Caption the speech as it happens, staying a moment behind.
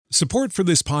Support for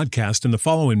this podcast and the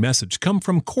following message come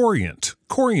from Corient.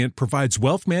 Corient provides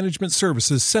wealth management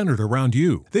services centered around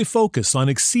you. They focus on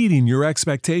exceeding your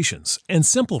expectations and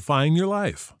simplifying your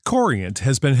life. Corient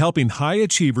has been helping high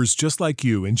achievers just like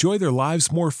you enjoy their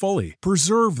lives more fully,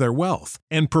 preserve their wealth,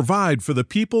 and provide for the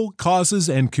people, causes,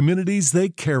 and communities they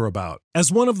care about. As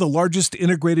one of the largest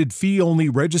integrated fee-only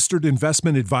registered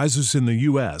investment advisors in the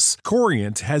U.S.,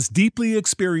 Corient has deeply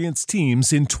experienced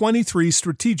teams in 23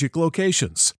 strategic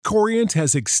locations. Corient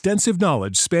has extensive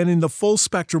knowledge spanning the full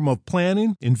spectrum of planning,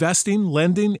 investing,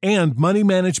 lending, and money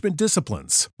management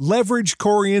disciplines. Leverage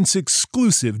Corient's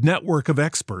exclusive network of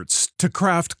experts to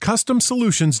craft custom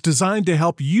solutions designed to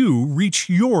help you reach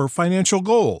your financial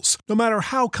goals, no matter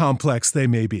how complex they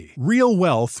may be. Real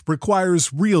wealth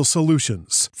requires real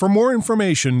solutions. For more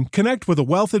information, connect with a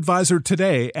wealth advisor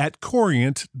today at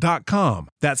Corient.com.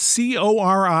 That's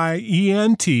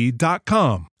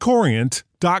Corient.com.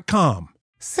 Corient.com.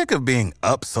 Sick of being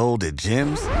upsold at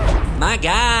gyms? My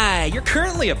guy, you're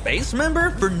currently a base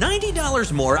member? For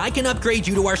 $90 more, I can upgrade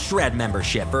you to our Shred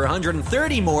membership. For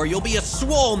 $130 more, you'll be a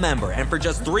Swole member. And for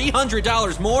just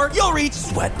 $300 more, you'll reach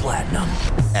Sweat Platinum.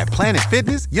 At Planet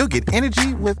Fitness, you'll get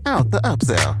energy without the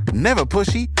upsell. Never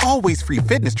pushy, always free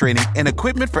fitness training and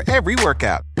equipment for every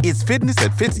workout. It's fitness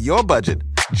that fits your budget.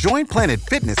 Join Planet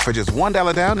Fitness for just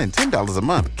 $1 down and $10 a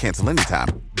month. Cancel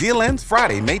anytime. Deal ends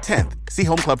Friday, May 10th. See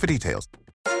Home Club for details.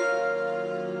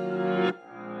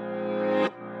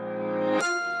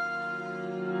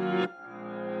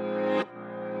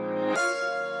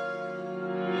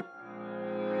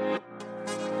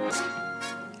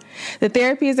 The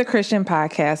Therapy as a Christian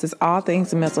podcast is all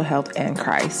things mental health and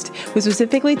Christ. We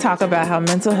specifically talk about how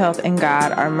mental health and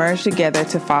God are merged together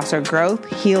to foster growth,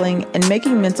 healing, and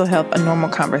making mental health a normal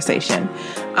conversation.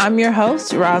 I'm your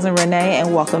host, Rosin Renee,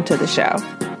 and welcome to the show.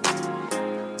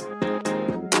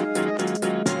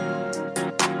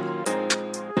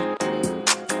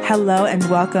 Hello and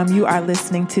welcome. You are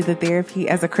listening to the Therapy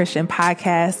as a Christian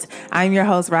podcast. I'm your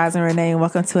host, Rosin Renee, and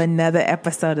welcome to another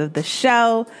episode of the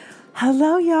show.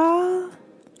 Hello, y'all.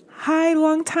 Hi,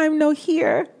 long time no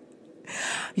hear.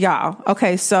 Y'all.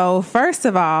 Okay, so first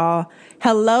of all,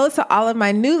 hello to all of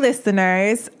my new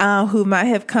listeners who might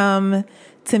have come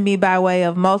to me by way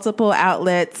of multiple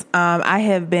outlets. I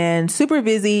have been super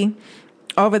busy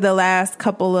over the last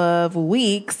couple of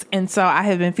weeks, and so I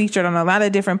have been featured on a lot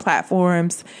of different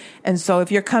platforms. And so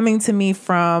if you're coming to me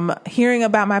from hearing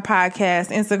about my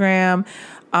podcast, Instagram,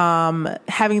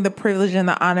 having the privilege and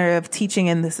the honor of teaching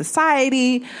in the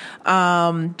society,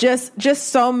 just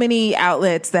so many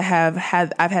outlets that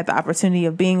I've had the opportunity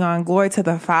of being on. Glory to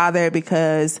the Father,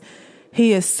 because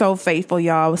He is so faithful,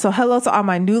 y'all. So hello to all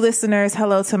my new listeners.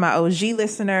 Hello to my OG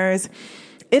listeners.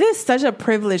 It is such a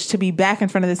privilege to be back in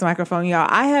front of this microphone, y'all.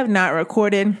 I have not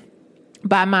recorded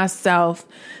by myself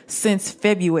since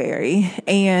February,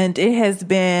 and it has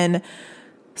been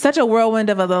such a whirlwind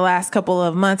of the last couple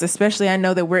of months, especially I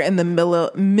know that we're in the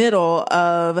middle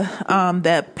of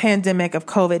the pandemic of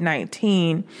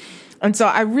COVID-19. And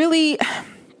so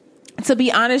to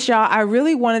be honest, y'all, I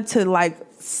really wanted to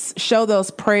show those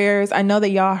prayers. I know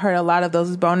that y'all heard a lot of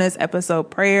those bonus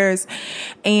episode prayers,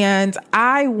 and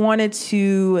I wanted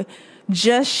to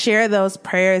just share those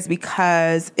prayers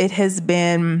because it has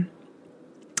been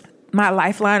my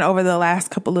lifeline over the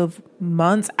last couple of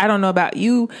months. I don't know about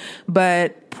you,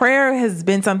 but prayer has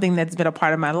been something that's been a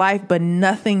part of my life, but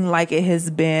nothing like it has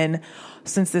been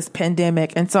since this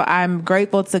pandemic. And so I'm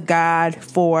grateful to God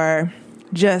for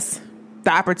just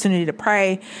the opportunity to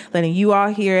pray, letting you all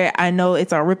hear it. I know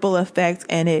it's a ripple effect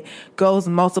and it goes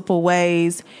multiple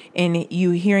ways, and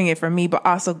you hearing it from me, but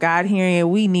also God hearing it.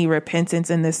 We need repentance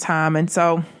in this time. And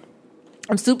so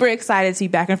I'm super excited to be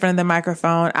back in front of the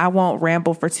microphone. I won't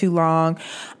ramble for too long,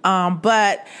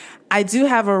 but I do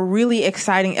have a really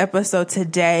exciting episode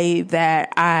today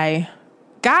that I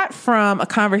got from a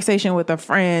conversation with a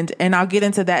friend, and I'll get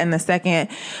into that in a second.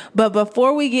 But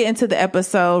before we get into the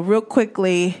episode, real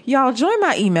quickly, y'all join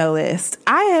my email list.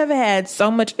 I have had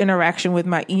so much interaction with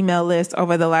my email list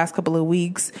over the last couple of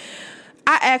weeks.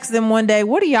 I asked them one day,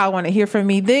 what do y'all want to hear from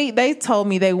me? They told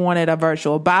me they wanted a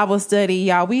virtual Bible study.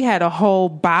 Y'all, we had a whole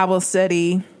Bible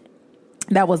study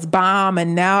that was bomb.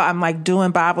 And now I'm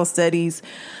doing Bible studies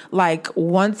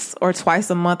once or twice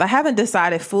a month. I haven't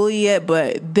decided fully yet,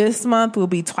 but this month will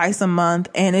be twice a month.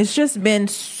 And it's just been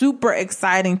super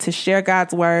exciting to share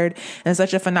God's word in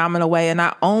such a phenomenal way. And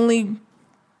I only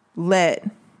let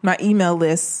my email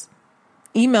list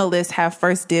have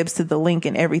first dibs to the link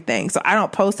and everything. So I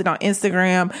don't post it on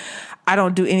Instagram. I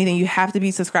don't do anything. You have to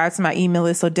be subscribed to my email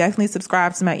list. So definitely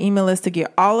subscribe to my email list to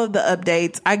get all of the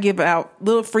updates. I give out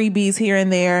little freebies here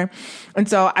and there. And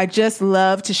so I just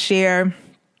love to share.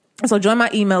 So join my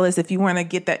email list if you want to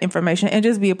get that information and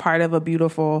just be a part of a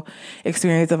beautiful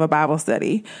experience of a Bible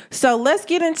study. So let's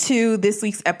get into this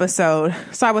week's episode.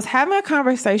 So I was having a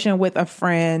conversation with a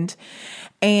friend,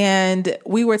 and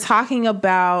we were talking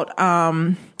about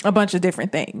a bunch of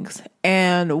different things.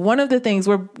 And one of the things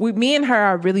me and her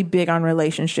are really big on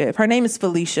relationship. Her name is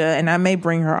Felicia, and I may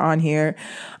bring her on here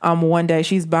one day.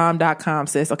 She's bomb.com,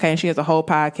 sis. Okay. And she has a whole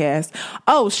podcast.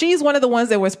 Oh, she's one of the ones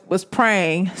that was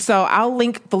praying. So I'll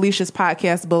link Felicia's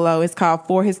podcast below. It's called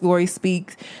For His Glory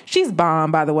Speaks. She's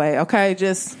bomb, by the way. Okay.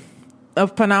 Just a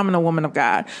phenomenal woman of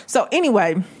God. So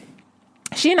anyway,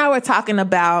 she and I were talking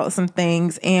about some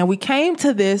things, and we came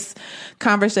to this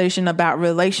conversation about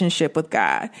relationship with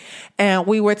God. And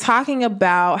we were talking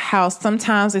about how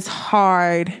sometimes it's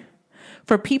hard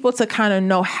for people to kind of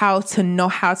know how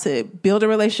to build a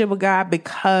relationship with God,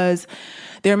 because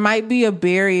there might be a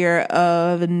barrier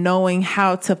of knowing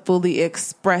how to fully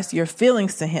express your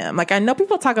feelings to him. Like, I know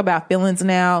people talk about feelings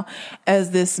now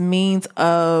as this means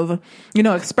of,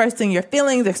 expressing your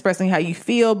feelings, expressing how you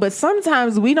feel. But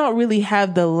sometimes we don't really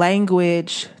have the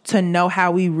language to know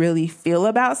how we really feel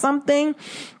about something.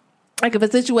 Like, if a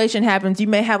situation happens, you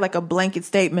may have like a blanket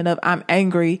statement of I'm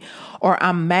angry or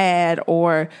I'm mad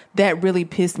or that really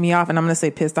pissed me off. And I'm going to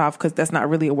say pissed off because that's not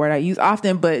really a word I use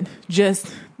often, but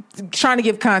just trying to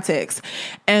give context.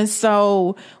 And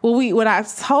so what I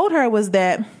told her was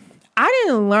that I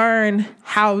didn't learn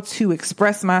how to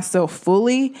express myself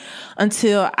fully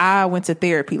until I went to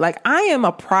therapy. Like, I am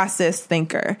a process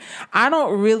thinker. I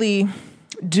don't really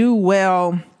do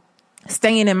well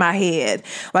staying in my head.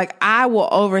 Like, I will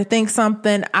overthink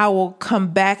something. I will come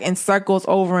back in circles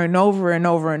over and over and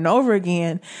over and over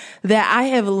again. That I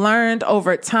have learned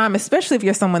over time, especially if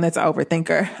you're someone that's an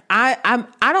overthinker. I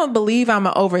don't believe I'm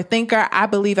an overthinker. I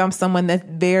believe I'm someone that's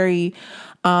very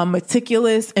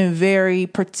meticulous and very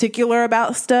particular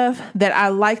about stuff, that I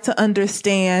like to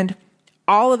understand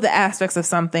all of the aspects of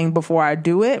something before I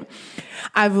do it.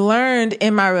 I've learned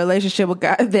in my relationship with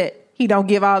God that He don't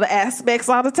give all the aspects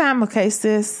all the time. Okay,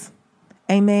 sis.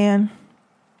 Amen.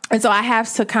 And so I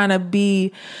have to kind of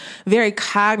be very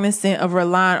cognizant of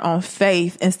relying on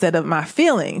faith instead of my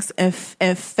feelings, and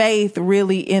faith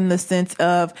really in the sense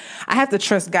of I have to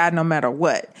trust God no matter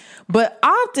what. But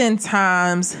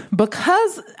oftentimes,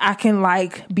 because I can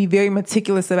be very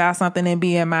meticulous about something and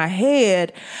be in my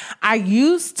head, I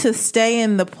used to stay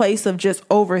in the place of just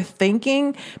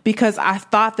overthinking because I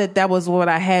thought that was what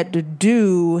I had to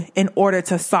do in order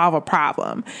to solve a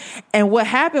problem. And what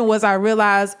happened was I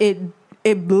realized it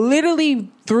literally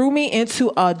threw me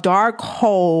into a dark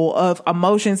hole of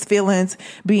emotions, feelings,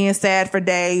 being sad for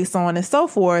days, so on and so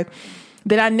forth,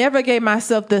 that I never gave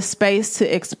myself the space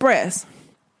to express.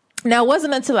 Now, it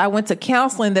wasn't until I went to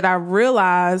counseling that I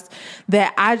realized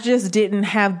that I just didn't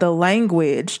have the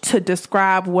language to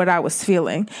describe what I was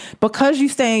feeling. Because you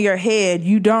stay in your head,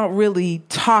 you don't really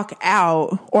talk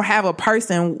out or have a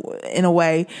person, in a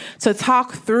way, to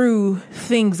talk through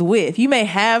things with. You may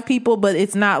have people, but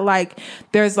it's not like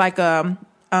there's like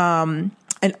an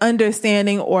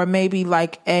understanding or maybe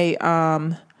like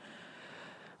an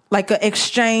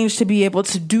exchange to be able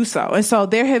to do so. And so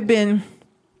there have been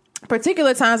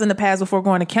particular times in the past before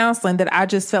going to counseling that I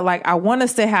just felt like I want to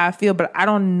say how I feel, but I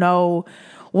don't know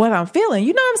what I'm feeling.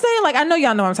 You know what I'm saying? Like, I know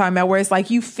y'all know what I'm talking about, where it's like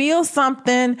you feel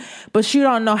something, but you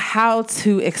don't know how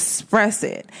to express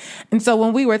it. And so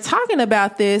when we were talking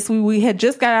about this, we had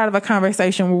just got out of a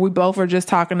conversation where we both were just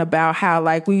talking about how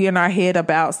we in our head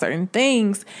about certain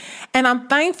things. And I'm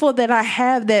thankful that I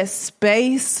have that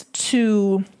space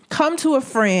to come to a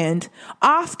friend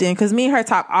often, because me and her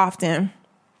talk often,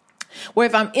 where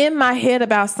if I'm in my head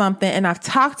about something and I've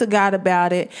talked to God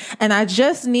about it and I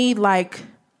just need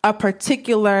a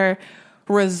particular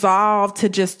resolve to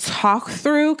just talk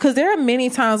through, because there are many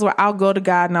times where I'll go to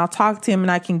God and I'll talk to him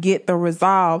and I can get the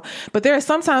resolve. But there are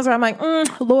some times where I'm like,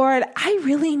 Lord, I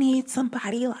really need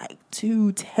somebody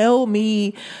to tell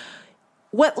me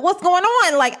what's going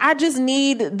on. I just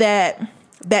need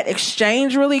that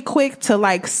exchange really quick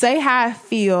to say how I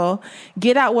feel,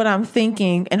 get out what I'm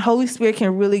thinking, and Holy Spirit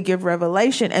can really give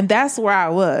revelation. And that's where I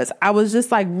was. I was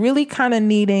just really kind of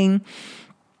needing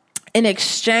an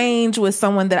exchange with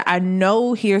someone that I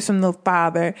know hears from the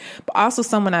Father, but also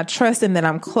someone I trust and that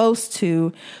I'm close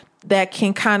to, that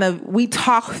can we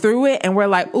talk through it and we're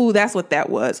like, ooh, that's what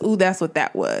that was. Ooh, that's what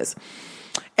that was.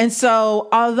 And so,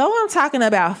 although I'm talking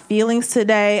about feelings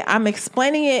today, I'm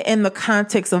explaining it in the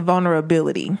context of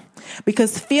vulnerability,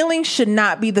 because feelings should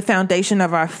not be the foundation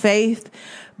of our faith,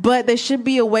 but there should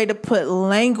be a way to put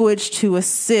language to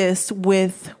assist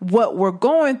with what we're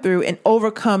going through and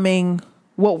overcoming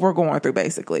what we're going through,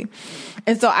 basically.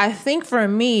 And so I think for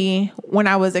me, when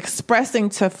I was expressing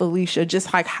to Felicia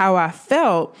just like how I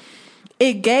felt,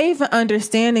 it gave an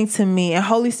understanding to me, and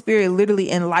Holy Spirit literally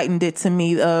enlightened it to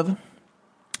me, of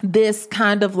this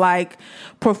kind of like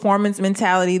performance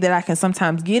mentality that I can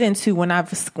sometimes get into when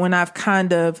I've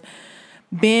kind of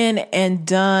been and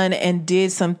done and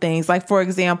did some things. Like, for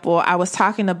example, I was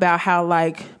talking about how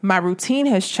like my routine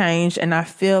has changed, and I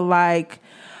feel like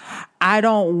I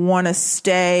don't want to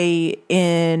stay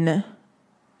in,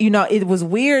 it was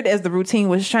weird as the routine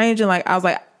was changing. Like, I was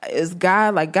like, is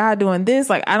God doing this?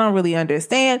 Like, I don't really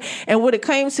understand. And what it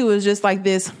came to is just like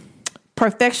this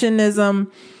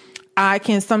perfectionism. I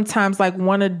can sometimes like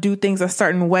want to do things a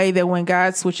certain way that when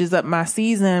God switches up my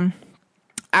season,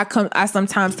 I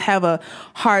sometimes have a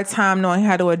hard time knowing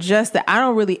how to adjust that. I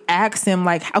don't really ask him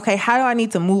like, okay, how do I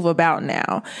need to move about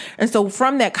now? And so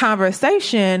from that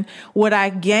conversation, what I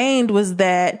gained was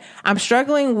that I'm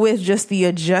struggling with just the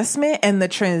adjustment and the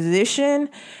transition.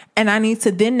 And I need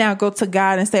to then now go to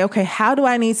God and say, okay, how do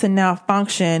I need to now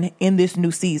function in this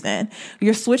new season?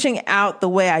 You're switching out the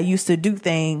way I used to do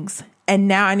things, and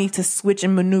now I need to switch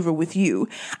and maneuver with you.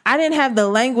 I didn't have the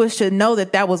language to know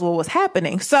that that was what was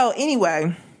happening. So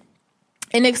anyway,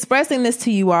 in expressing this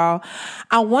to you all,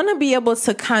 I want to be able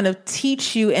to kind of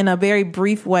teach you in a very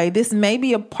brief way. This may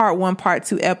be a part 1, part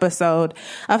 2 episode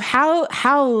of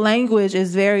how language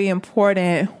is very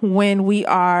important when we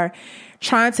are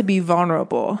trying to be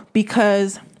vulnerable,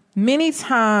 because many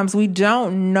times we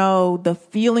don't know the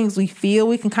feelings we feel.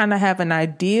 We can kind of have an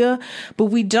idea, but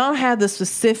we don't have the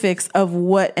specifics of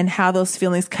what and how those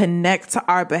feelings connect to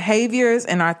our behaviors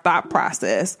and our thought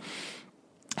process.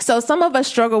 So some of us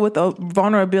struggle with the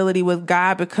vulnerability with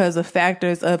God because of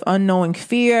factors of unknowing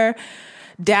fear,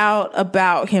 doubt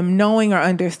about him knowing or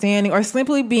understanding, or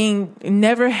simply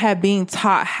never have been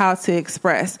taught how to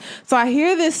express. So I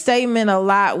hear this statement a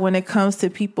lot when it comes to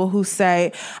people who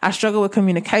say, I struggle with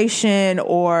communication,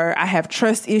 or I have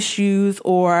trust issues,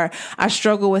 or I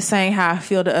struggle with saying how I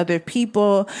feel to other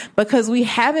people, because we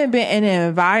haven't been in an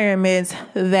environment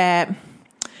that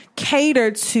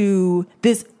cater to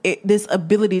this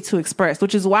ability to express,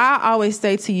 which is why I always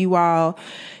say to you all,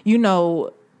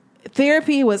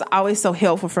 therapy was always so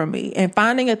helpful for me, and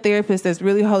finding a therapist that's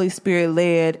really Holy Spirit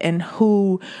led and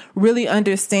who really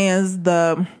understands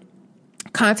the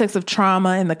context of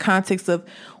trauma and the context of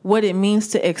what it means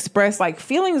to express. Like,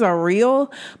 feelings are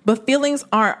real, but feelings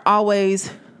aren't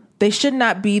always, they should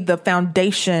not be the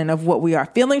foundation of what we are.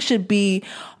 Feelings should be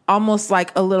almost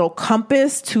like a little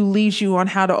compass to lead you on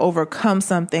how to overcome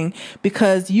something,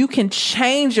 because you can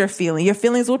change your feeling. Your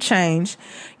feelings will change.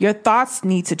 Your thoughts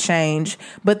need to change.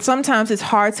 But sometimes it's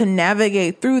hard to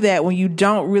navigate through that when you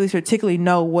don't really particularly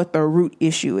know what the root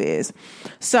issue is.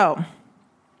 So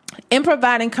in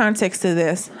providing context to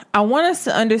this, I want us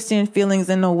to understand feelings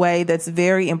in a way that's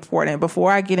very important.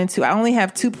 Before I get into, I only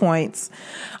have 2 points.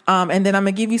 And then I'm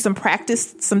going to give you some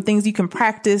things you can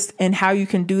practice and how you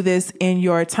can do this in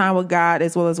your time with God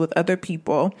as well as with other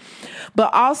people.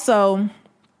 But also,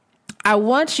 I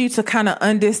want you to kind of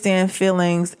understand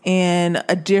feelings in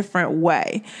a different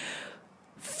way.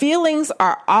 Feelings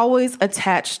are always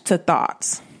attached to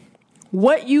thoughts.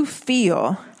 What you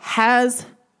feel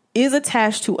is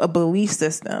attached to a belief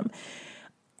system.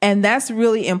 And that's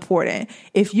really important.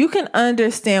 If you can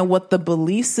understand what the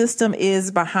belief system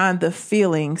is behind the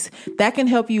feelings, that can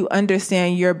help you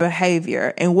understand your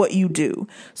behavior and what you do.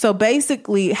 So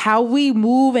basically, how we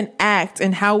move and act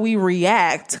and how we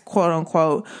react, quote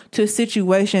unquote, to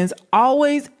situations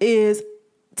always is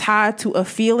tied to a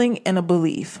feeling and a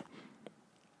belief.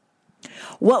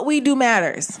 What we do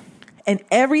matters, and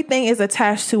everything is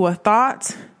attached to a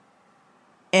thought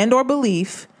and or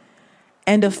belief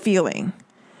and a feeling.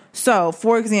 So,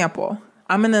 for example,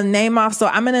 I'm going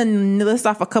to list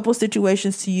off a couple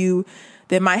situations to you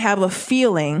that might have a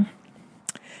feeling,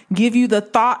 give you the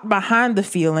thought behind the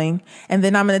feeling, and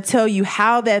then I'm going to tell you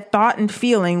how that thought and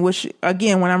feeling, which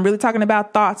again, when I'm really talking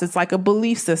about thoughts, it's like a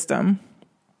belief system,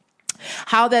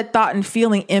 how that thought and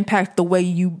feeling impact the way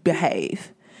you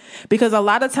behave. Because a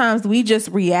lot of times we just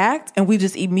react and we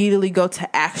just immediately go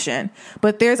to action.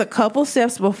 But there's a couple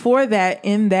steps before that,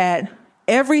 in that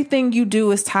everything you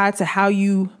do is tied to how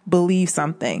you believe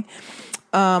something,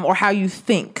 or how you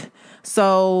think.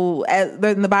 So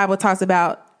the Bible talks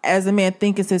about, as a man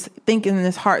thinketh in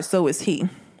his heart, so is he.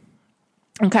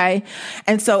 Okay.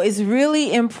 And so it's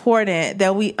really important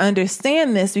that we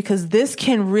understand this, because this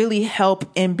can really help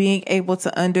in being able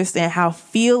to understand how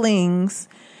feelings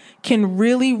can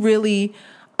really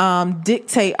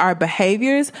dictate our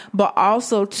behaviors, but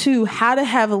also too, how to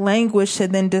have a language to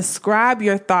then describe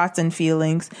your thoughts and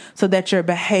feelings so that your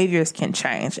behaviors can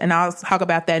change. And I'll talk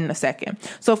about that in a second.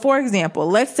 So for example,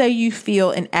 let's say you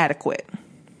feel inadequate.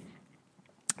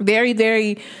 Very,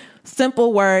 very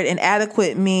simple word.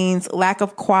 Inadequate means lack the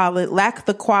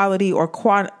quality or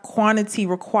quantity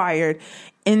required,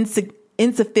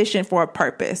 insufficient for a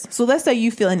purpose. So let's say you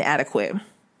feel inadequate.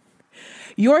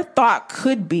 Your thought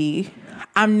could be,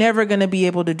 I'm never going to be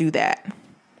able to do that.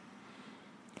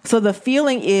 So the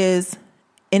feeling is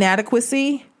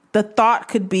inadequacy. The thought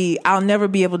could be, I'll never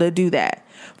be able to do that.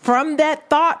 From that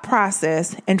thought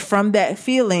process and from that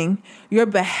feeling, your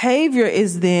behavior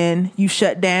is then you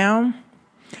shut down,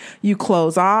 you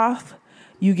close off,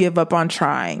 you give up on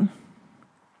trying.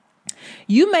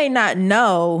 You may not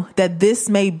know that this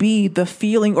may be the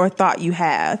feeling or thought you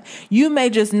have. You may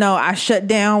just know, I shut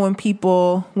down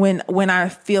when I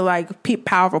feel like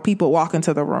powerful people walk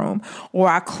into the room, or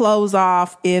I close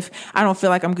off if I don't feel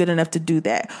like I'm good enough to do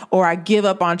that, or I give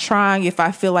up on trying if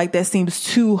I feel like that seems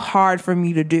too hard for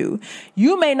me to do.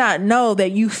 You may not know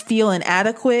that you feel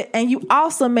inadequate, and you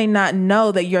also may not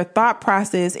know that your thought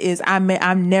process is,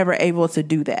 I'm never able to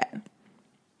do that.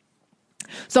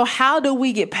 So how do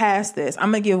we get past this?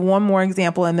 I'm going to give one more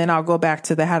example and then I'll go back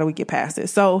to how do we get past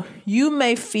this. So you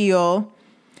may feel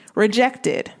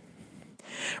rejected.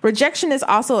 Rejection is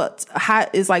also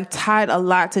tied a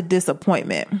lot to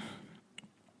disappointment.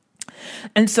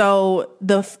 And so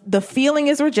the feeling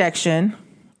is rejection,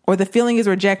 or the feeling is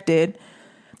rejected.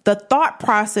 The thought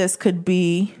process could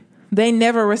be, they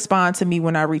never respond to me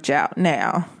when I reach out.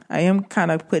 Now, I am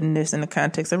kind of putting this in the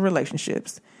context of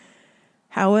relationships.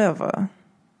 However,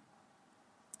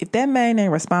 if that man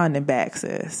ain't responding back,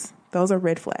 sis, those are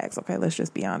red flags. Okay, let's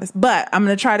just be honest. But I'm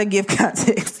going to try to give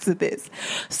context to this.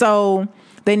 So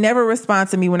they never respond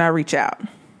to me when I reach out.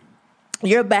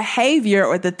 Your behavior,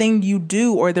 or the thing you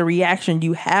do, or the reaction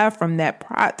you have from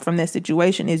that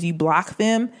situation is you block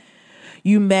them.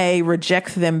 You may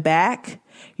reject them back.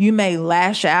 You may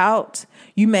lash out.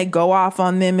 You may go off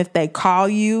on them if they call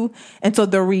you. And so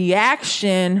the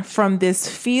reaction from this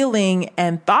feeling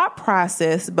and thought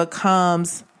process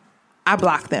becomes, I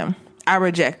block them. I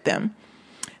reject them.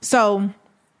 So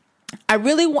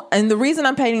and the reason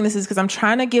I'm painting this is because I'm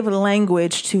trying to give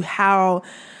language to how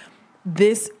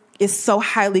this is so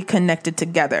highly connected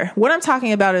together. What I'm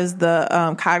talking about is the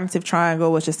cognitive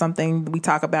triangle, which is something we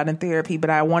talk about in therapy, but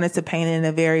I wanted to paint it in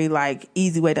a very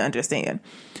easy way to understand.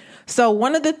 So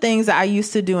one of the things that I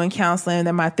used to do in counseling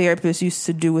that my therapist used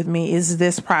to do with me is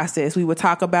this process. We would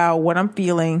talk about what I'm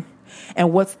feeling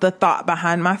and what's the thought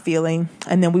behind my feeling.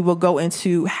 And then we will go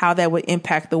into how that would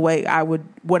impact the way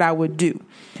what I would do.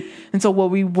 And so what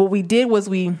we did was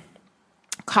we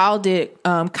called it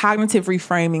cognitive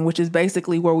reframing, which is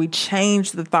basically where we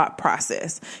change the thought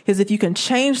process. Because if you can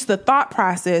change the thought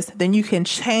process, then you can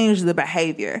change the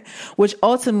behavior, which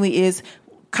ultimately is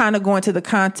kind of going to the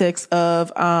context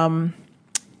of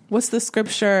what's the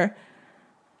scripture?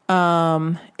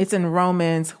 It's in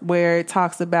Romans, where it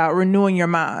talks about renewing your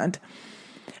mind.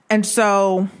 And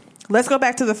so let's go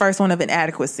back to the first one of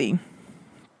inadequacy,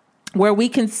 where we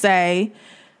can say,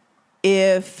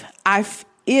 if I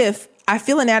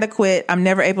feel inadequate, I'm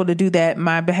never able to do that.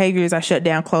 My behavior is I shut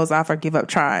down, close off, or give up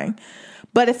trying.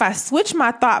 But if I switch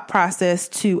my thought process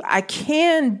to, I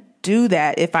can do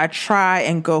that if I try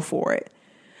and go for it,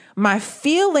 my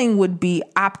feeling would be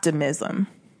optimism,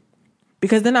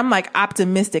 because then I'm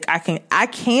optimistic. I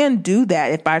can do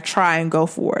that if I try and go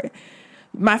for it.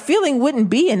 My feeling wouldn't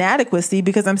be inadequacy,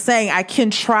 because I'm saying I can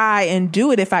try and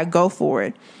do it if I go for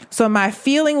it. So my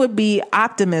feeling would be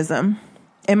optimism,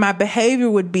 and my behavior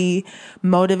would be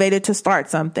motivated to start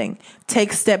something,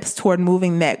 take steps toward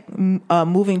moving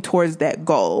towards that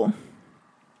goal.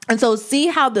 And so see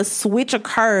how the switch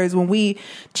occurs when we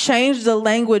change the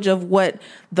language of what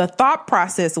the thought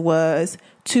process was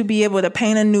to be able to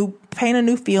paint a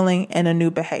new feeling and a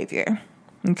new behavior.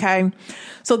 Okay.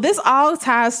 So this all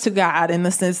ties to God in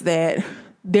the sense that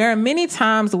there are many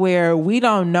times where we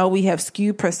don't know, we have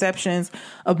skewed perceptions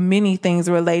of many things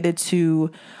related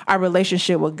to our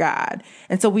relationship with God.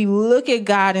 And so we look at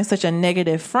God in such a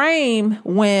negative frame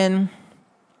when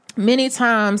many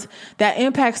times that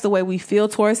impacts the way we feel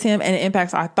towards him, and it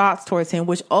impacts our thoughts towards him,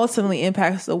 which ultimately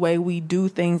impacts the way we do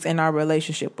things in our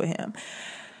relationship with him.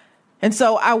 And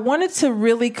so I wanted to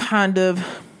really kind of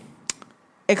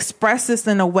express this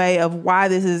in a way of why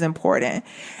this is important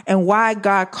and why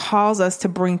God calls us to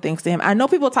bring things to him. I know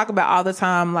people talk about all the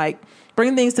time, like,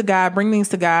 bring things to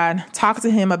God, talk to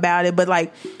him about it. But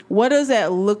like, what does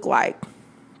that look like?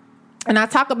 And I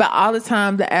talk about all the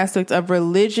time the aspect of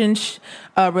religion,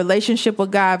 relationship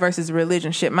with God versus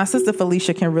religionship. My sister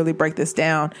Felicia can really break this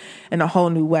down in a whole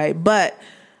new way. But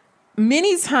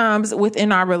many times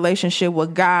within our relationship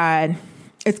with God,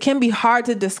 it can be hard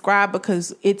to describe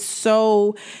because it's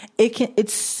so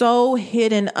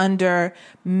hidden under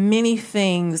many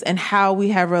things and how we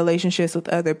have relationships with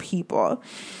other people.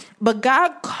 But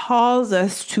God calls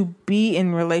us to be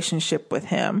in relationship with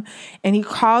him, and he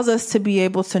calls us to be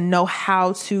able to know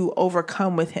how to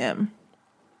overcome with him.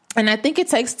 And I think it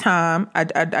takes time. I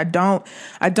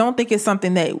don't think it's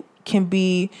something that can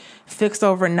be fixed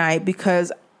overnight,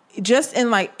 because just in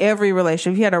like every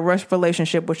relationship, if you had a rough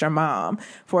relationship with your mom,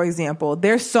 for example,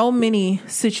 there's so many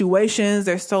situations,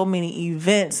 there's so many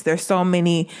events, there's so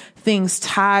many things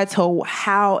tied to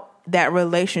how that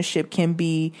relationship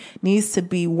needs to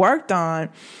be worked on,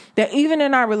 that even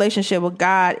in our relationship with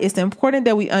God, it's important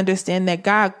that we understand that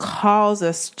God calls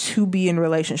us to be in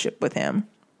relationship with him.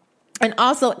 And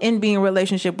also in being in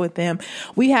relationship with him,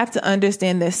 we have to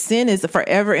understand that sin is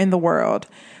forever in the world.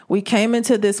 We came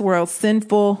into this world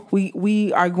sinful.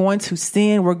 We are going to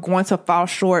sin. We're going to fall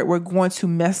short. We're going to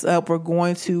mess up. We're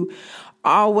going to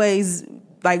always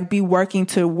be working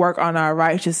to work on our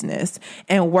righteousness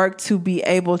and work to be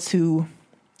able to,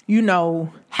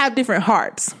 have different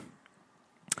hearts.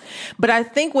 But I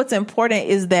think what's important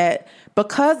is that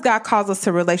because God calls us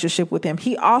to relationship with him,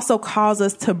 he also calls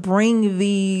us to bring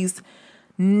these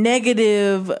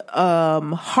negative,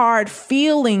 hard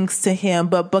feelings to him.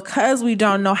 But because we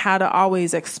don't know how to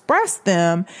always express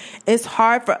them, it's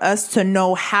hard for us to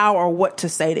know how or what to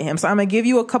say to him. So I'm going to give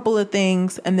you a couple of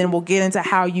things and then we'll get into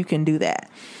how you can do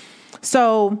that.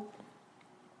 So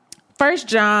 1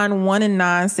 John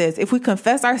 1:9 says, if we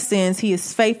confess our sins, he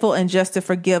is faithful and just to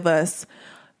forgive us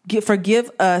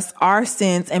our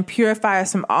sins and purify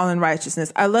us from all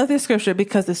unrighteousness. I love this scripture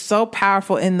because it's so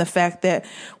powerful in the fact that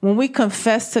when we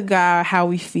confess to God how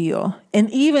we feel,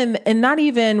 and not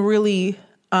even really,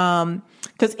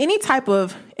 because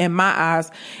in my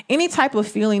eyes, any type of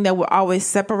feeling that will always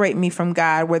separate me from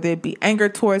God, whether it be anger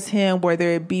towards him, whether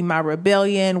it be my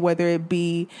rebellion, whether it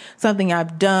be something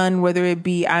I've done, whether it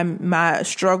be my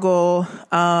struggle,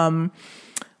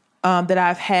 that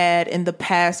I've had in the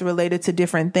past related to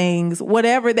different things,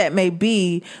 whatever that may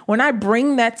be, when I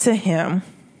bring that to him,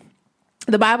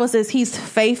 the Bible says he's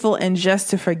faithful and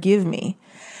just to forgive me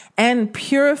and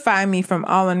purify me from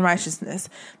all unrighteousness.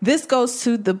 This goes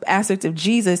to the aspect of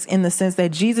Jesus in the sense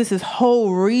that Jesus'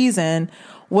 whole reason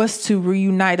was to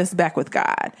reunite us back with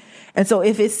God. And so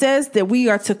if it says that we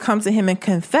are to come to him and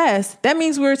confess, that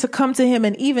means we're to come to him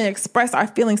and even express our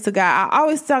feelings to God. I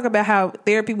always talk about how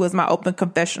therapy was my open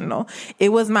confessional.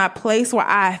 It was my place where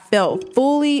I felt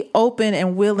fully open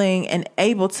and willing and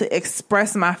able to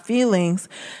express my feelings,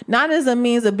 not as a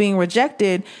means of being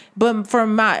rejected, but for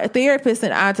my therapist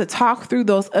and I to talk through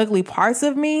those ugly parts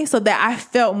of me so that I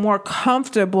felt more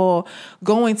comfortable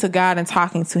going to God and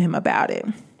talking to him about it.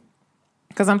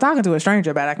 Because I'm talking to a stranger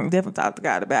about it. I can definitely talk to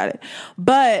God about it.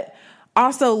 But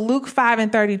also Luke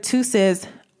 5:32 says,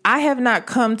 I have not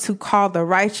come to call the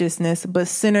righteousness, but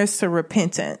sinners to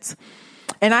repentance.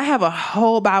 And I have a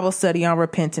whole Bible study on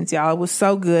repentance, y'all. It was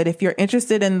so good. If you're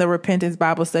interested in the repentance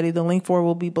Bible study, the link for it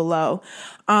will be below.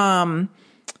 And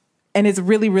it's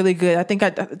really, really good. I think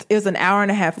it was an hour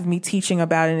and a half of me teaching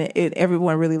about it, and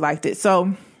everyone really liked it.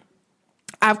 So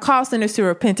I've called sinners to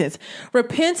repentance.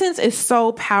 Repentance is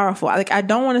so powerful. I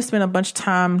don't want to spend a bunch of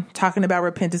time talking about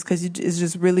repentance because it's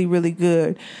just really, really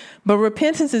good. But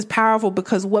repentance is powerful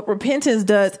because what repentance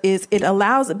does is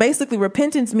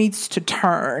repentance means to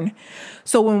turn.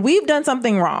 So when we've done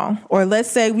something wrong, or let's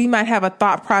say we might have a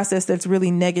thought process that's really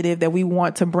negative that we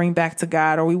want to bring back to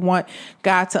God, or we want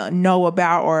God to know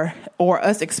about, or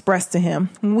us express to him,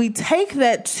 when we take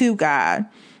that to God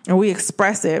and we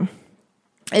express it,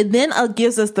 it then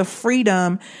gives us the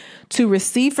freedom to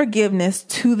receive forgiveness,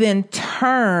 to then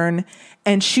turn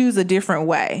and choose a different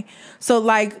way. So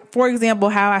for example,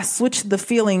 how I switched the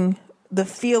feeling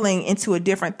into a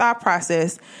different thought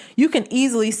process, you can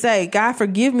easily say, God,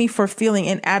 forgive me for feeling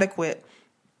inadequate.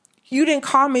 You didn't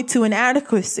call me to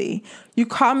inadequacy. You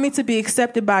called me to be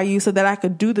accepted by you so that I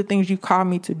could do the things you called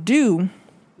me to do.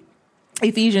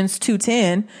 Ephesians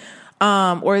 2:10,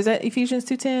 or is that Ephesians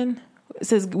 2:10? It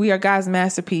says we are God's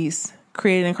masterpiece,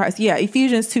 created in Christ. Yeah,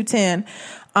 Ephesians 2:10,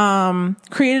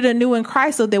 created anew in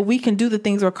Christ so that we can do the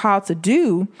things we're called to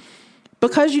do.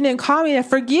 because you didn't call me,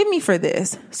 forgive me for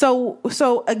this.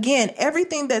 So again,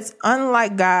 everything that's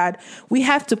unlike God, we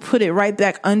have to put it right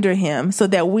back under him so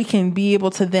that we can be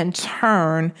able to then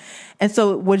turn. And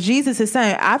so what Jesus is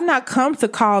saying, I've not come to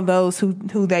call those who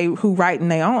right in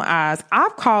their own eyes.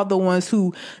 I've called the ones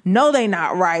who know they're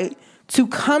not right to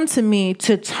come to me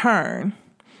to turn.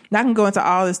 Now I can go into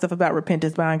all this stuff about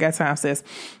repentance, but I ain't got time, sis.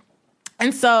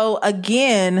 And so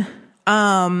again,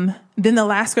 then the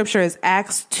last scripture is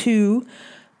Acts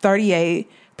 2:38.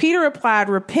 Peter replied,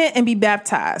 repent and be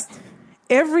baptized,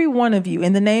 every one of you,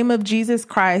 in the name of Jesus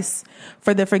Christ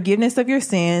for the forgiveness of your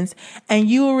sins, and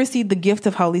you will receive the gift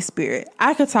of Holy Spirit.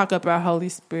 I could talk about Holy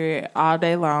Spirit all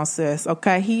day long, sis.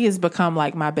 Okay. He has become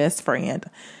like my best friend.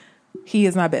 He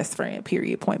is my best friend,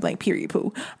 period, point blank, period,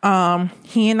 poo.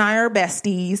 He and I are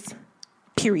besties,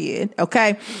 period.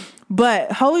 Okay.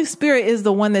 But Holy Spirit is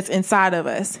the one that's inside of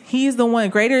us. He's the one,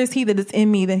 greater is he that is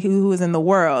in me than he who is in the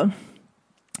world.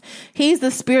 He's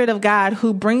the Spirit of God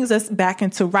who brings us back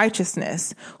into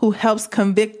righteousness, who helps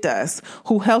convict us,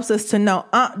 who helps us to know,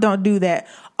 don't do that.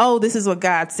 Oh, this is what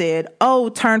God said. Oh,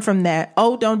 turn from that.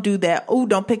 Oh, don't do that. Oh,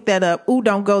 don't pick that up. Oh,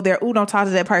 don't go there. Oh, don't talk to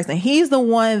that person. He's the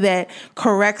one that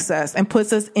corrects us and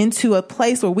puts us into a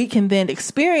place where we can then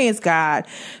experience God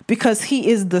because he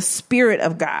is the Spirit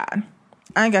of God.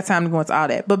 I ain't got time to go into all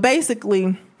that. But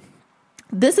basically,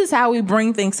 this is how we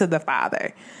bring things to the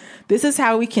Father. This is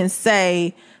how we can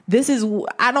say,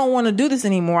 I don't want to do this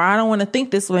anymore. I don't want to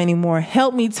think this way anymore.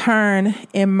 Help me turn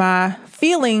in my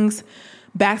feelings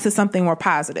back to something more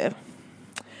positive.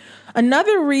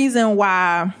 Another reason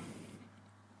why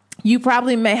you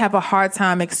probably may have a hard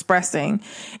time expressing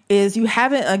is you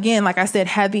haven't, again, like I said,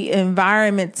 had the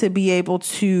environment to be able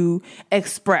to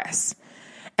express.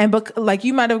 And like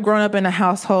you might have grown up in a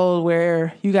household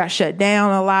where you got shut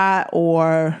down a lot,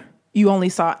 or you only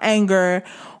saw anger,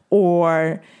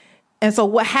 and so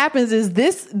what happens is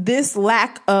this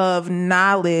lack of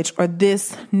knowledge, or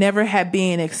this never had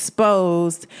been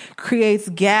exposed, creates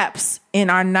gaps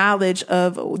in our knowledge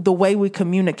of the way we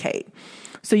communicate.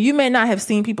 So you may not have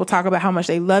seen people talk about how much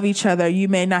they love each other. You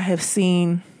may not have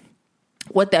seen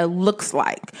what that looks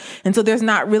like. And so there's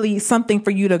not really something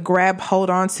for you to hold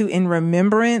on to in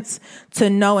remembrance to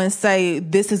know and say,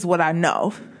 this is what I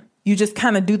know. You just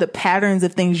kind of do the patterns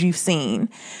of things you've seen.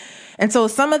 And so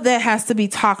some of that has to be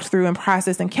talked through and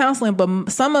processed in counseling, but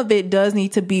some of it does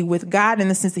need to be with God in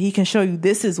the sense that he can show you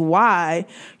this is why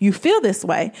you feel this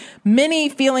way. Many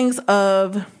feelings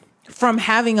from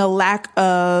having a lack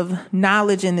of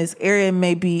knowledge in this area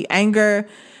may be anger,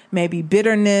 maybe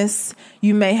bitterness.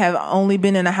 You may have only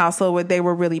been in a household where they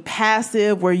were really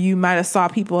passive, where you might have saw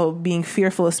people being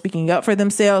fearful of speaking up for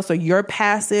themselves. So you're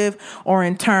passive, or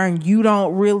in turn, you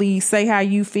don't really say how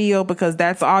you feel because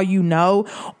that's all you know.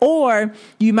 Or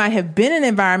you might have been in an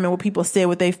environment where people said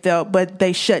what they felt, but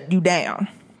they shut you down.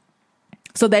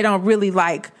 So they don't really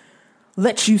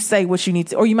let you say what you need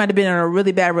to, or you might have been in a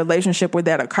really bad relationship where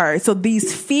that occurred. So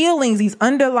these feelings, these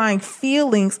underlying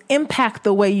feelings impact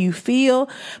the way you feel,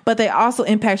 but they also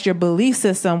impact your belief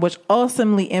system, which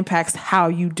ultimately impacts how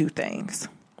you do things.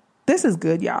 This is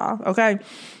good, y'all. Okay.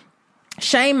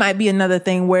 Shame might be another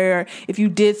thing where if you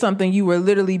did something, you were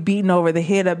literally beaten over the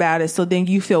head about it. So then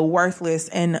you feel worthless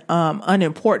and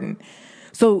unimportant.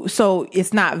 So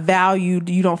it's not valued.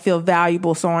 You don't feel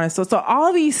valuable, so on and so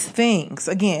all these things,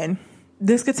 again,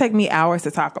 this could take me hours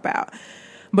to talk about,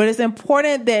 but it's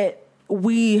important that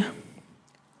we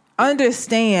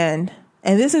understand,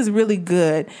 and this is really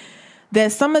good,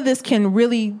 that some of this can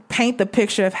really paint the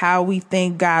picture of how we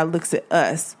think God looks at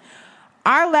us.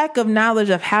 Our lack of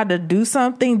knowledge of how to do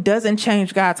something doesn't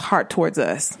change God's heart towards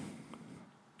us.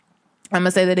 I'm going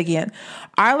to say that again.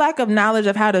 Our lack of knowledge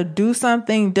of how to do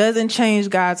something doesn't change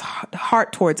God's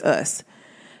heart towards us.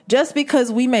 Just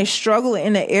because we may struggle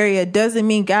in an area doesn't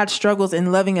mean God struggles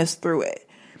in loving us through it.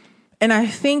 And I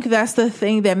think that's the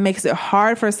thing that makes it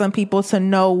hard for some people to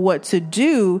know what to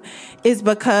do, is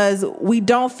because we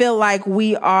don't feel like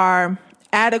we are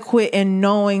adequate in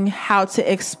knowing how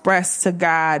to express to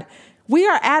God. We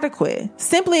are adequate.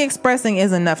 Simply expressing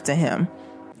is enough to him.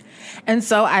 And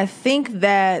so I think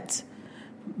that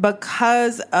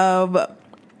because of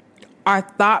our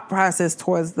thought process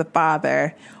towards the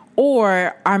Father,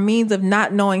 or our means of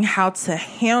not knowing how to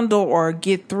handle or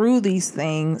get through these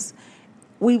things,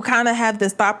 we kind of have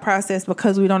this thought process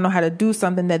because we don't know how to do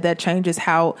something that changes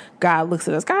how God looks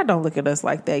at us. God don't look at us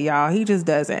like that, y'all. He just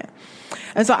doesn't.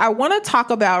 And so I want to talk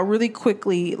about really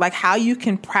quickly, how you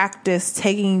can practice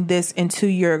taking this into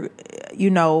your,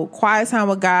 quiet time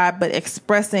with God, but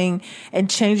expressing and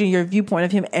changing your viewpoint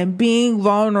of him and being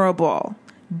vulnerable.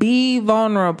 Be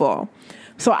vulnerable.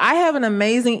 So I have an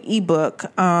amazing ebook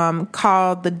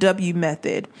called The W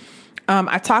Method.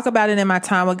 I talk about it in my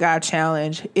Time with God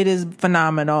challenge. It is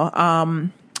phenomenal.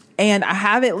 And I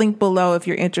have it linked below if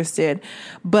you're interested.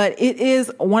 But it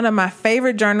is one of my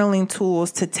favorite journaling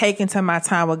tools to take into my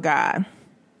time with God.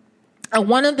 And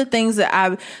one of the things that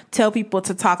I tell people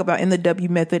to talk about in the W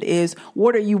Method is,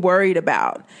 what are you worried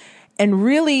about? And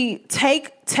really take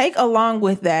along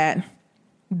with that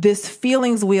this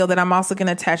feelings wheel that I'm also going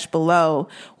to attach below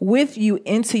with you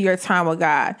into your time with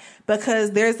God,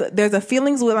 because there's a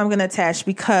feelings wheel I'm going to attach,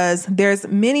 because there's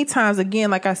many times, again,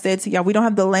 like I said to y'all, we don't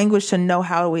have the language to know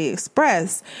how we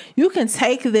express. You can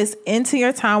take this into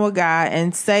your time with God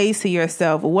and say to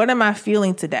yourself, what am I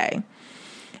feeling today?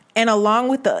 And along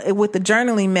with the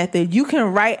journaling method, you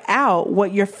can write out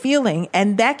what you're feeling,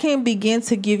 and that can begin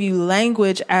to give you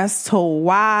language as to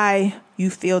why you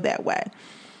feel that way.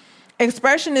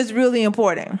 Expression is really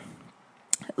important.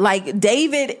 Like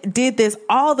David did this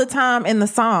all the time in the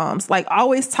Psalms, like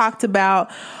always talked about,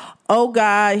 oh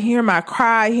God, hear my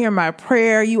cry, hear my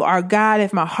prayer. You are God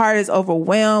if my heart is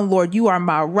overwhelmed. Lord, you are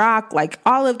my rock. Like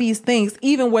all of these things,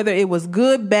 even whether it was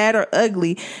good, bad, or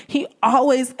ugly, he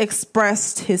always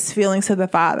expressed his feelings to the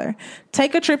Father.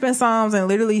 Take a trip in Psalms and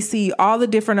literally see all the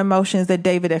different emotions that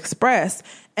David expressed.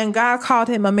 And God called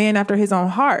him a man after his own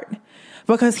heart,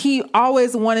 because he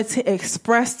always wanted to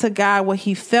express to God what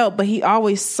he felt, but he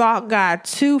always sought God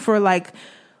too for like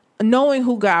knowing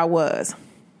who God was.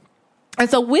 And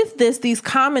so with these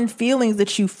common feelings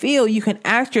that you feel, you can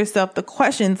ask yourself the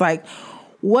questions like,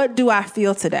 what do I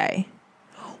feel today?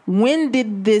 When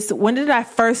did I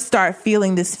first start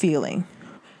feeling this feeling?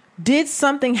 Did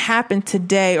something happen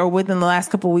today or within the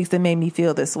last couple of weeks that made me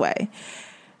feel this way?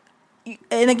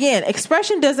 And again,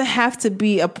 expression doesn't have to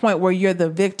be a point where you're the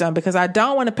victim, because I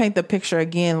don't want to paint the picture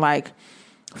again like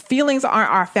feelings aren't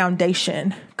our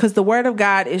foundation, because the word of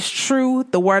God is true.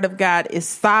 The word of God is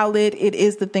solid. It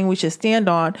is the thing we should stand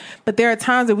on. But there are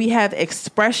times that we have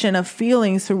expression of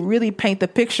feelings to really paint the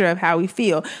picture of how we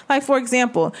feel. Like, for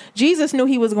example, Jesus knew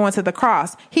he was going to the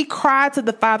cross. He cried to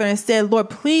the Father and said, Lord,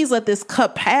 please let this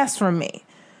cup pass from me.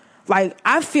 Like,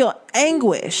 I feel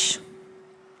anguish.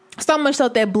 So much so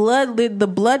that the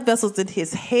blood vessels in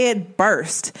his head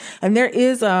burst. And there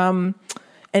is an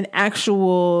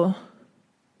actual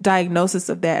diagnosis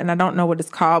of that, and I don't know what it's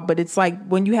called, but it's like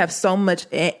when you have so much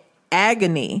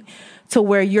agony to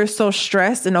where you're so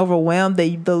stressed and overwhelmed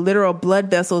that the literal blood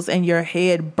vessels in your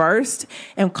head burst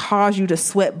and cause you to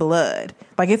sweat blood.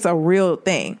 Like, it's a real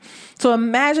thing. So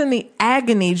imagine the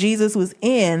agony Jesus was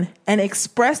in and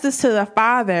expressed this to the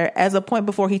Father as a point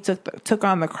before he took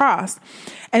on the cross.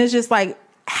 And it's just like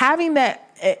having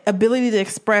that ability to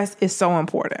express is so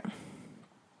important.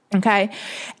 Okay.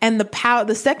 And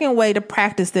the second way to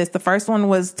practice this, the first one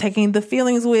was taking the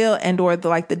feelings wheel or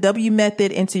the W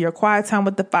method into your quiet time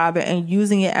with the Father and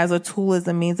using it as a tool, as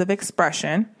a means of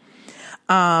expression.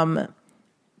 The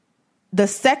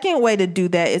second way to do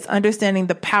that is understanding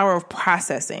the power of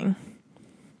processing.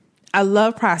 I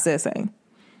love processing.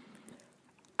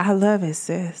 I love it,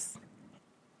 sis.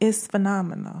 It's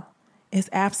phenomenal. It's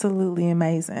absolutely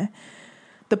amazing.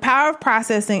 The power of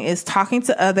processing is talking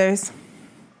to others,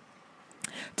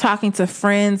 talking to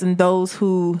friends and those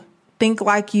who think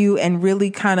like you and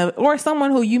really or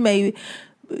someone who you may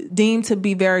deem to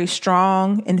be very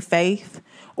strong in faith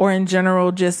or in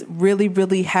general just really,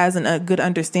 really has a good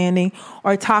understanding,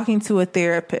 or talking to a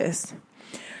therapist.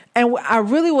 And I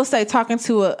really will say talking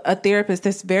to a therapist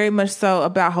that's very much so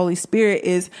about Holy Spirit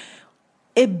is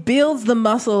it builds the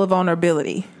muscle of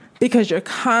vulnerability. Because you're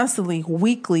constantly,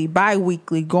 weekly,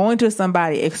 bi-weekly, going to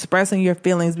somebody, expressing your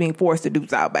feelings, being forced to do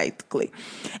so, basically.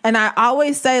 And I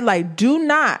always say, do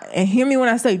not, and hear me when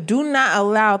I say, do not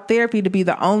allow therapy to be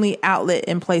the only outlet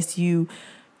in place you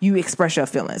express your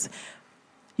feelings.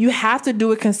 You have to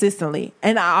do it consistently.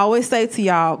 And I always say to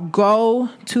y'all, go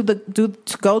to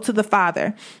the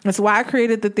Father. That's why I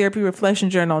created the Therapy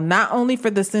Reflection Journal, not only for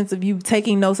the sense of you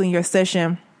taking notes in your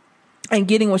session and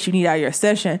getting what you need out of your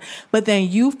session, but then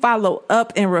you follow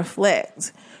up and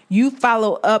reflect. You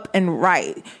follow up and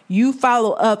write. You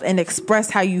follow up and express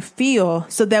how you feel,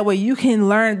 so that way you can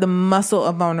learn the muscle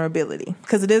of vulnerability,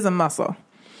 because it is a muscle.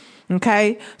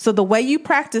 Okay. So the way you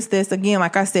practice this, again,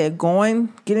 like I said,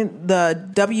 getting the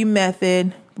W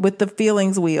method with the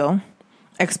feelings wheel,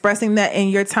 expressing that in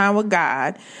your time with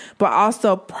God, but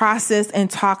also process and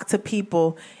talk to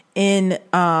people in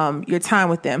your time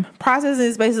with them. Process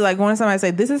is basically like going to somebody and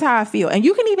say, this is how I feel. And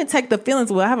you can even take the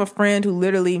feelings wheel. I have a friend who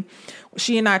literally,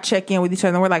 she and I check in with each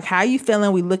other and we're like, how are you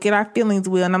feeling? We look at our feelings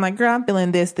wheel and I'm like, girl, I'm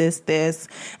feeling this.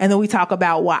 And then we talk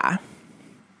about why.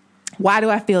 Why do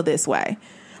I feel this way?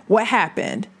 What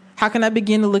happened? How can I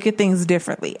begin to look at things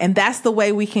differently? And that's the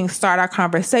way we can start our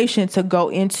conversation to go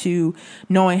into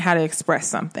knowing how to express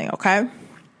something, okay?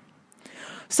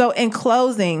 So in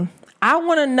closing, I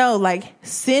want to know, like,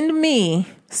 send me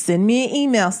an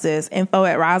email, sis,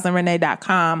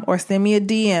 info@rosalindrenee.com, or send me a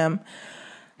DM.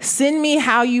 Send me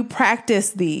how you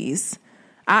practice these.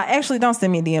 Don't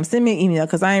send me a DM. Send me an email,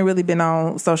 because I ain't really been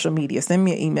on social media. Send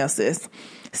me an email, sis.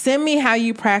 Send me how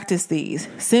you practice these.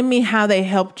 Send me how they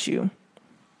helped you.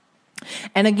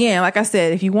 And again, like I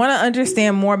said, if you want to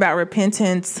understand more about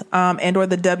repentance and or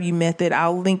the W method,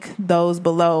 I'll link those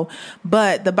below.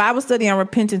 But the Bible study on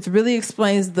repentance really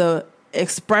explains the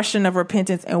expression of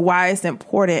repentance and why it's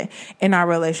important in our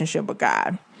relationship with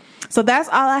God. So that's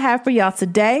all I have for y'all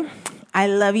today. I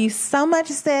love you so much,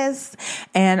 sis,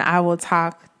 and I will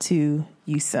talk to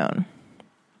you soon.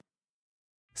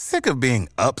 Sick of being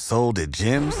upsold at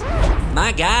gyms?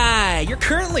 My guy, you're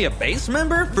currently a base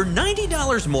member? For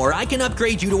 $90 more, I can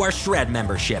upgrade you to our Shred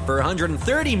membership. For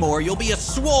 $130 more, you'll be a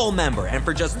Swole member. And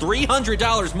for just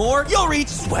 $300 more, you'll reach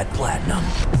Sweat Platinum.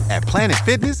 At Planet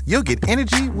Fitness, you'll get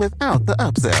energy without the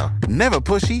upsell. Never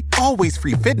pushy, always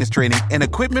free fitness training and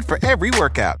equipment for every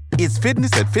workout. It's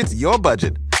fitness that fits your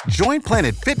budget. Join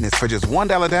Planet Fitness for just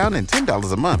 $1 down and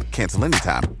 $10 a month. Cancel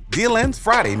anytime. Deal ends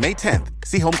Friday, May 10th.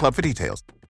 See Home Club for details.